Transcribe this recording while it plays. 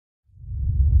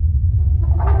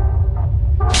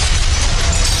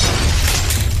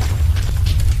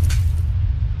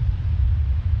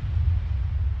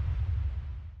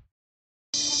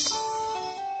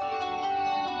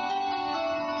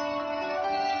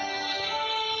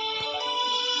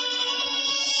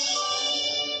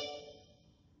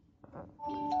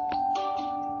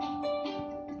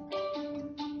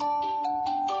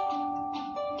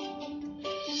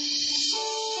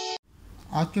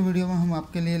आज के वीडियो में हम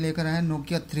आपके लिए लेकर आए हैं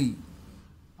नोकिया 3।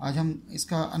 आज हम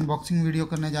इसका अनबॉक्सिंग वीडियो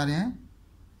करने जा रहे हैं।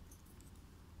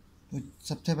 तो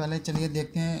सबसे पहले चलिए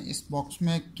देखते हैं इस बॉक्स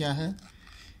में क्या है।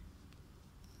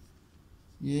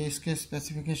 ये इसके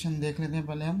स्पेसिफिकेशन देख लेते हैं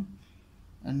पहले हम।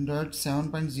 एंड्रॉयड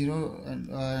 7.0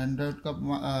 एंड्रॉयड का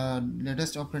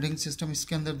लेटेस्ट ऑपरेटिंग सिस्टम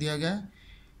इसके अंदर दिया गया है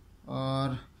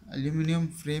और एल्यूमिनियम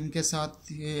फ्रेम के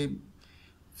साथ ये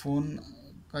फ़ोन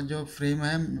का जो फ्रेम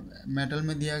है मेटल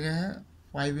में दिया गया है।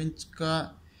 5 इंच का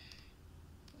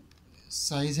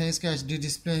साइज़ है इसका। एचडी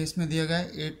डिस्प्ले इसमें दिया गया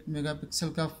है। 8 मेगापिक्सल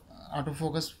का ऑटो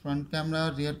फोकस फ्रंट कैमरा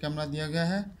और रियर कैमरा दिया गया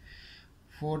है।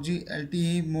 4G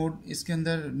LTE मोड इसके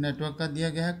अंदर नेटवर्क का दिया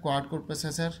गया है। क्वाड कोर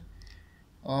प्रोसेसर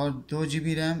और 2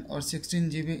 GB रैम और 16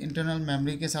 GB इंटरनल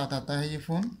मेमोरी के साथ आता है ये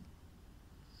फ़ोन।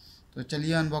 तो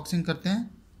चलिए अनबॉक्सिंग करते हैं।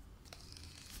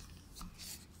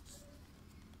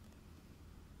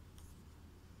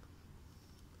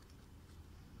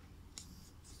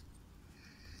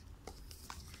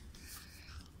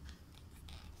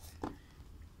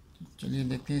 चलिए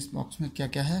देखते हैं इस बॉक्स में क्या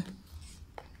क्या है।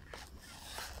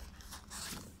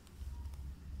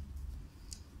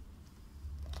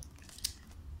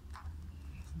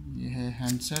 ये है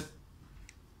हैंडसेट,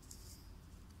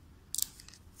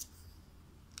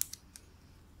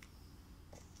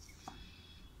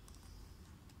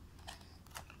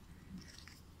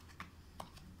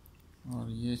 और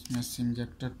ये इसमें सिम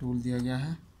इजेक्टर टूल दिया गया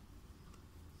है।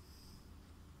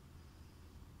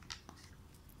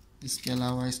 इसके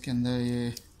अलावा इसके अंदर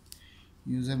ये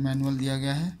यूज़र मैनुअल दिया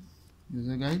गया है,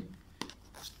 यूज़र गाइड।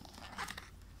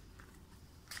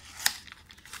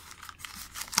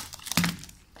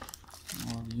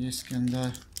 और ये इसके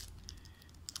अंदर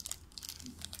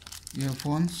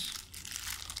ईयरफोन्स,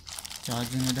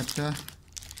 चार्जिंग एडेप्टर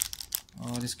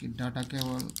और इसकी डाटा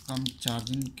केबल कम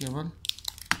charging cable,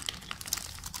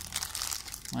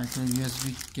 micro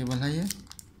USB cable है ये,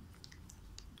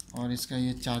 और इसका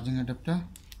ये चार्जिंग एडेप्टर।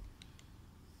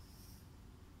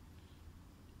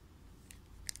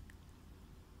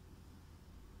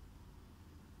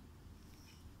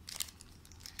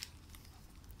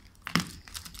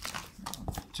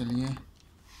 चलिए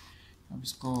अब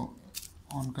इसको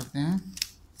ऑन करते हैं।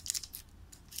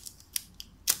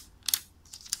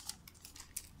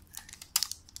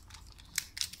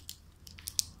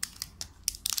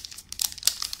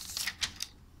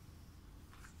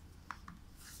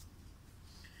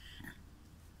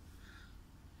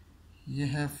 ये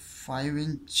है 5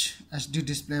 इंच HD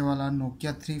डिस्प्ले वाला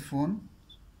नोकिया 3 फ़ोन।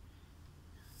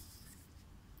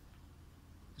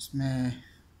 इसमें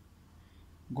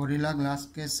गोरिल्ला ग्लास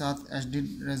के साथ HD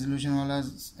रेजोल्यूशन वाला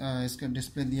इसका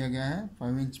डिस्प्ले दिया गया है।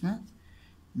 5 इंच में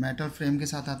मेटल फ्रेम के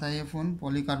साथ आता है ये फ़ोन,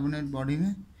 पॉलीकार्बोनेट बॉडी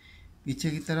में।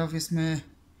 पीछे की तरफ इसमें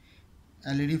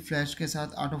LED फ्लैश के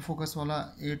साथ ऑटो फोकस वाला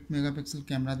 8 मेगापिक्सल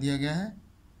कैमरा दिया गया है।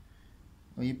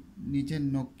 और ये नीचे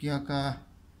नोकिया का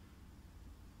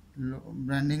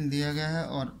ब्रांडिंग दिया गया है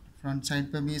और फ्रंट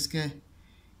साइड पे भी इसके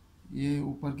ये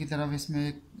ऊपर की तरफ इसमें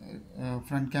एक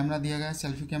फ्रंट कैमरा दिया गया है,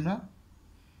 सेल्फी कैमरा,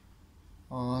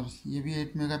 और ये भी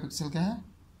 8 मेगापिक्सल का है।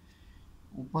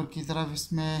 ऊपर की तरफ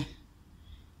इसमें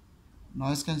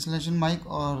नॉइज़ कैंसिलेशन माइक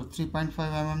और 3.5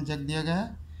 mm जैक दिया गया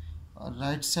है। और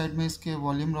राइट साइड में इसके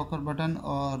वॉल्यूम रॉकर बटन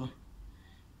और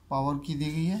पावर की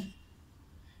दी गई है।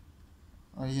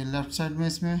 और ये लेफ़्ट साइड में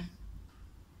इसमें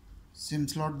सिम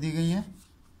स्लॉट दी गई है,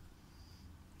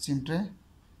 सिम ट्रे।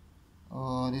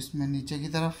 और इसमें नीचे की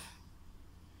तरफ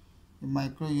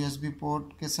माइक्रो USB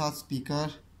पोर्ट के साथ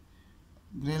स्पीकर,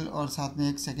 ग्रिल और साथ में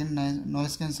एक सेकंड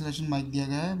नॉइज़ कैंसिलेशन माइक दिया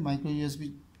गया है। माइक्रो USB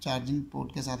चार्जिंग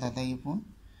पोर्ट के साथ आता है ये फ़ोन।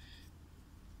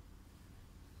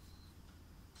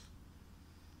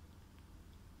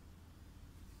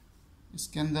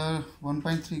 इसके अंदर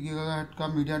 1.3 GHz का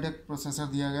मीडियाटेक प्रोसेसर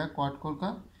दिया गया है, क्वाड कोर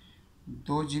का।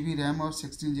 2 GB रैम और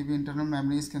 16 GB इंटरनल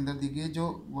मेमोरी इसके अंदर दी गई है, जो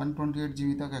 128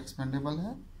 GB तक एक्सपेंडेबल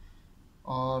है।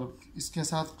 और इसके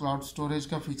साथ क्लाउड स्टोरेज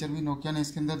का फीचर भी नोकिया ने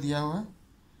इसके अंदर दिया हुआ है।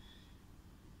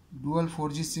 डुअल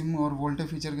 4G सिम और वोल्टे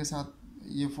फीचर के साथ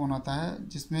ये फ़ोन आता है,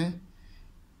 जिसमें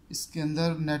इसके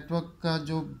अंदर नेटवर्क का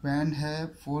जो बैंड है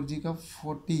 4G का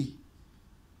 40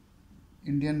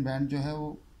 इंडियन बैंड जो है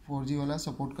वो 4G वाला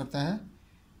सपोर्ट करता है।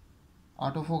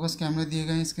 ऑटो फोकस कैमरे दिए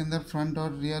गए हैं इसके अंदर, फ्रंट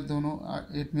और रियर दोनों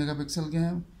 8 मेगापिक्सल के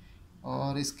हैं।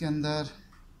 और इसके अंदर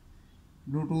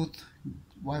Bluetooth,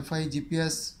 wifi,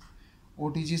 GPS,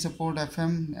 OTG support,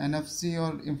 FM, NFC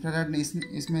और इंफ्रारेड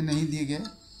इसमें नहीं दिए गए।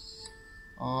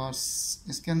 और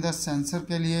इसके अंदर सेंसर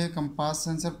के लिए compass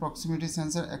sensor, proximity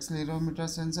sensor, accelerometer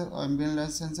sensor और एम्बिएंट लाइट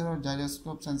सेंसर और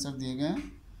जायरोस्कोप सेंसर दिए गए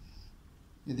हैं।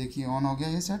 ये देखिए ऑन हो गया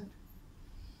ये सेट।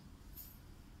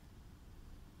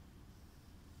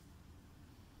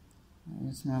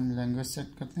 इसमें हम लैंग्वेज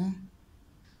सेट करते हैं।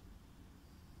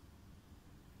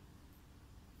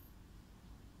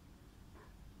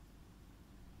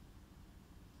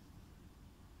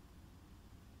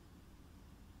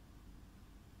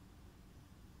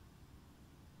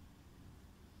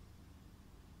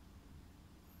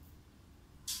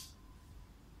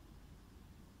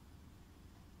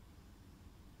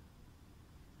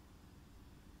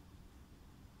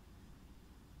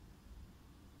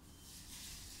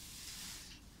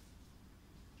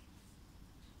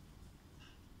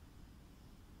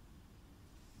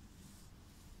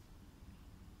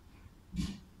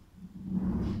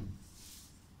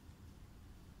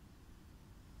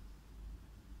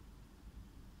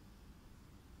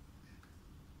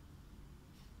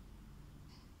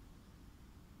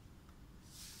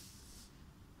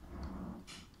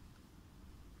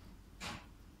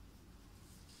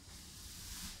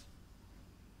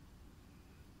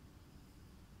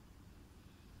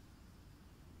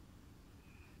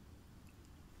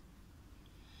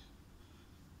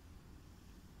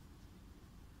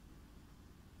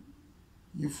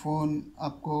 ये फ़ोन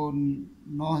आपको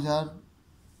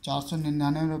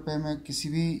 9,499 में किसी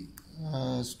भी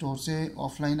स्टोर से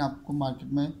ऑफलाइन आपको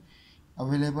मार्केट में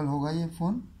अवेलेबल होगा ये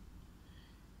फ़ोन।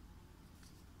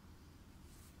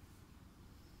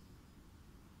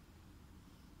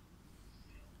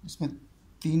 इसमें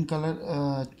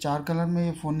 4 कलर में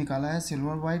ये फ़ोन निकाला है,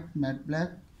 सिल्वर वाइट, मैट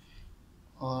ब्लैक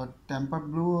और टेम्पर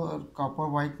ब्लू और कॉपर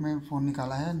वाइट में फ़ोन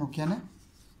निकाला है नोकिया ने।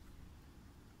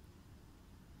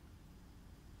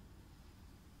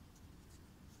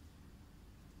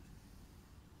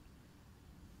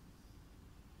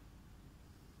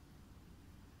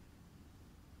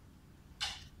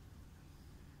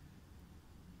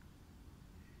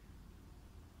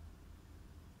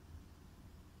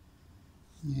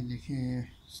 ये देखिए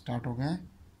स्टार्ट हो गया है।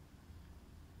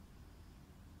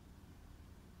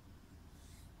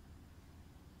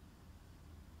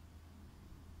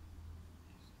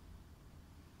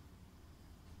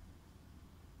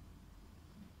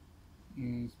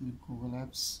 ये इसमें गूगल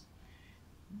एप्स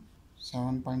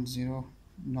 7.0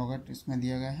 नोगट इसमें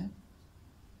दिया गया है।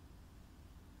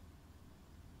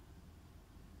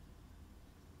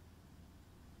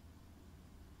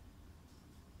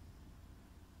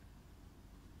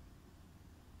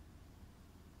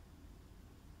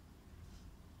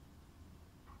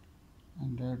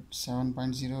 एंड्रॉयड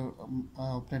 7.0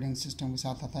 ऑपरेटिंग सिस्टम के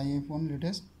साथ आता है ये फ़ोन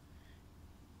लेटेस्ट।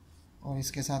 और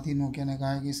इसके साथ ही नोकिया ने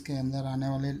कहा है कि इसके अंदर आने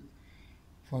वाले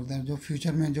फर्दर जो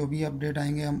फ्यूचर में जो भी अपडेट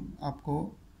आएंगे हम आपको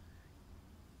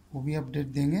वो भी अपडेट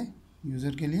देंगे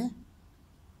यूज़र के लिए।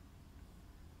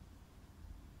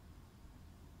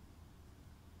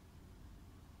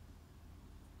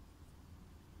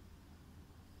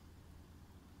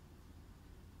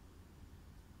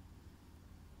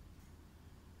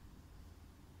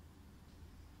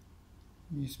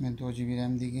 इसमें 2 GB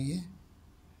रैम दी गई है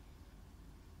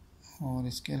और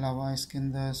इसके अलावा इसके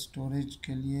अंदर स्टोरेज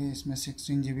के लिए इसमें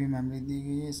 16 GB मेमोरी दी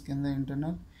गई है। इसके अंदर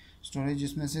इंटरनल स्टोरेज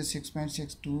इसमें से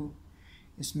 6.62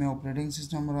 इसमें ऑपरेटिंग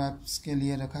सिस्टम और ऐप्स के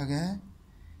लिए रखा गया है।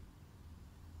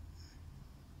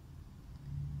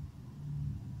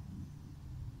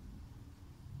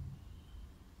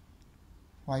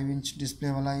 फाइव इंच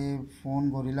डिस्प्ले वाला ये phone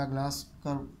gorilla glass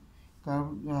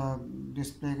curve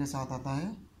display के साथ आता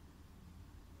है।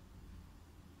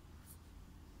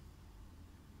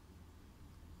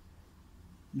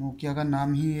 नोकिया का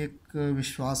नाम ही एक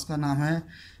विश्वास का नाम है।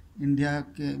 इंडिया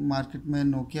के मार्केट में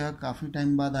नोकिया काफ़ी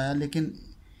टाइम बाद आया, लेकिन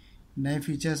नए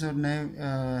फीचर्स और नए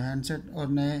हैंडसेट और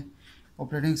नए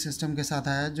ऑपरेटिंग सिस्टम के साथ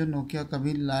आया जो नोकिया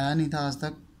कभी लाया नहीं था आज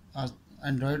तक।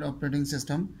 एंड्रॉयड ऑपरेटिंग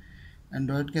सिस्टम,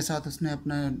 एंड्रॉयड के साथ उसने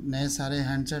अपने नए सारे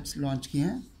हैंडसेट्स लॉन्च किए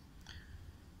हैं।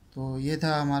 तो ये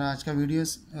था हमारा आज का वीडियो।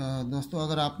 दोस्तों,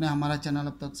 अगर आपने हमारा चैनल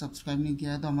अब तक सब्सक्राइब नहीं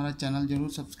किया है तो हमारा चैनल ज़रूर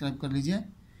सब्सक्राइब कर लीजिए।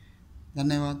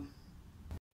 धन्यवाद।